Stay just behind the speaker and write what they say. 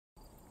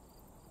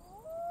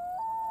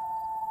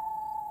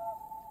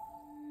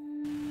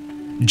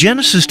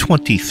Genesis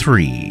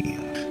 23.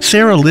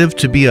 Sarah lived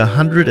to be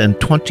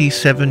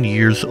 127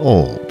 years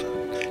old.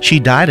 She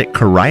died at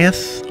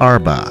Kiriath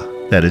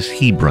Arba, that is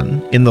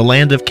Hebron, in the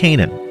land of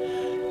Canaan.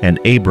 And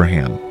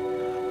Abraham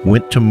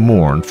went to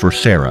mourn for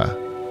Sarah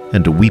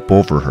and to weep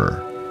over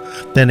her.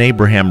 Then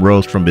Abraham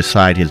rose from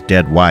beside his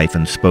dead wife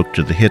and spoke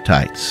to the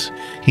Hittites.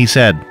 He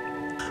said,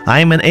 I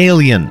am an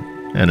alien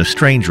and a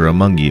stranger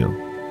among you.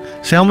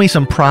 Sell me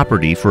some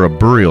property for a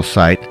burial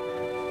site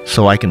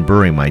so I can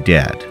bury my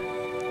dead.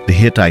 The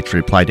Hittites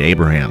replied to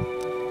Abraham,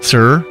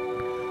 Sir,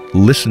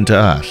 listen to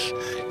us.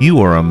 You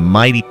are a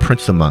mighty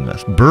prince among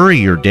us. Bury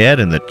your dead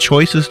in the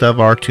choicest of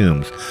our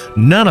tombs.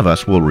 None of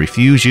us will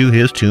refuse you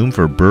his tomb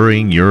for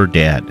burying your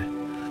dead.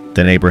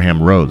 Then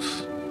Abraham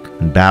rose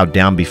and bowed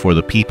down before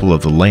the people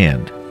of the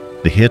land,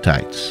 the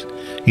Hittites.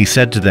 He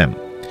said to them,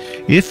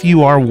 If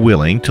you are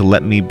willing to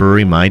let me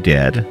bury my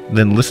dead,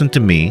 then listen to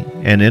me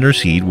and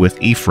intercede with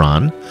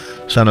Ephron,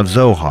 son of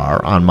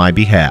Zohar, on my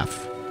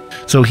behalf.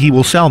 So he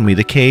will sell me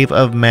the cave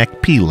of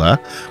Machpelah,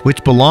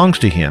 which belongs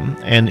to him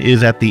and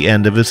is at the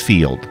end of his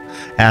field.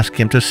 Ask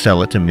him to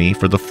sell it to me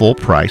for the full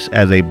price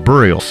as a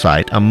burial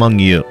site among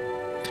you.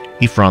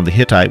 Ephron the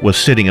Hittite was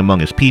sitting among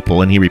his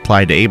people, and he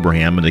replied to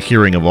Abraham in the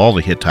hearing of all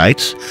the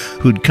Hittites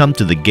who'd come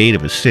to the gate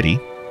of his city.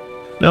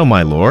 No,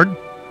 my lord,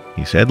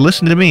 he said,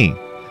 listen to me.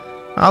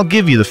 I'll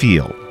give you the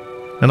field,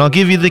 and I'll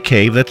give you the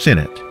cave that's in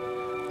it.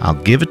 I'll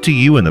give it to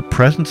you in the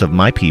presence of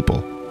my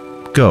people.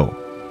 Go,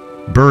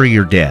 bury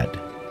your dead.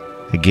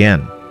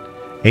 Again,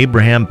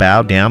 Abraham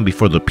bowed down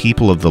before the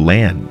people of the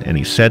land, and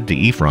he said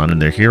to Ephron in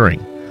their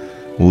hearing,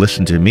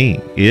 Listen to me,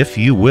 if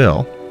you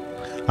will.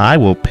 I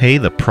will pay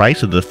the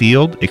price of the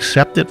field,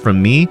 accept it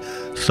from me,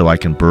 so I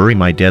can bury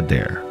my dead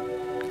there.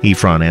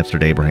 Ephron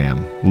answered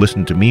Abraham,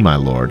 Listen to me, my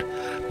lord.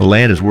 The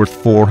land is worth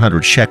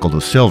 400 shekels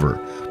of silver,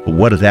 but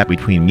what is that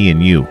between me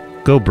and you?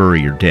 Go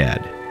bury your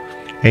dead.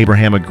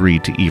 Abraham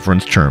agreed to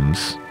Ephron's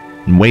terms,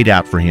 and weighed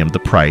out for him the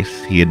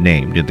price he had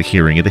named in the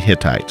hearing of the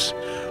Hittites,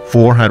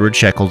 400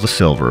 shekels of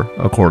silver,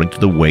 according to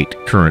the weight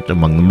current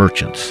among the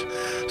merchants.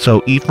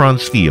 So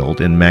Ephron's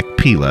field in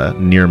Machpelah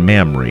near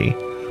Mamre,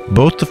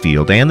 both the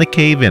field and the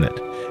cave in it,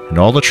 and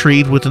all the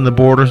trees within the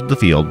borders of the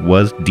field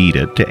was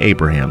deeded to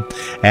Abraham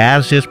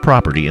as his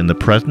property in the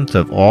presence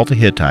of all the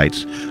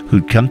Hittites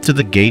who'd come to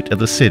the gate of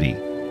the city.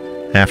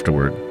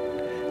 Afterward,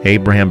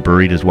 Abraham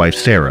buried his wife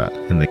Sarah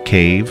in the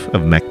cave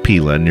of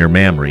Machpelah near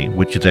Mamre,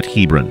 which is at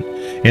Hebron,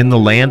 in the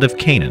land of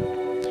Canaan.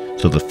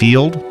 So the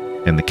field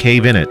and the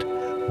cave in it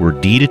were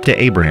deeded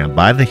to Abraham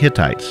by the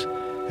Hittites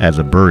as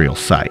a burial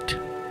site.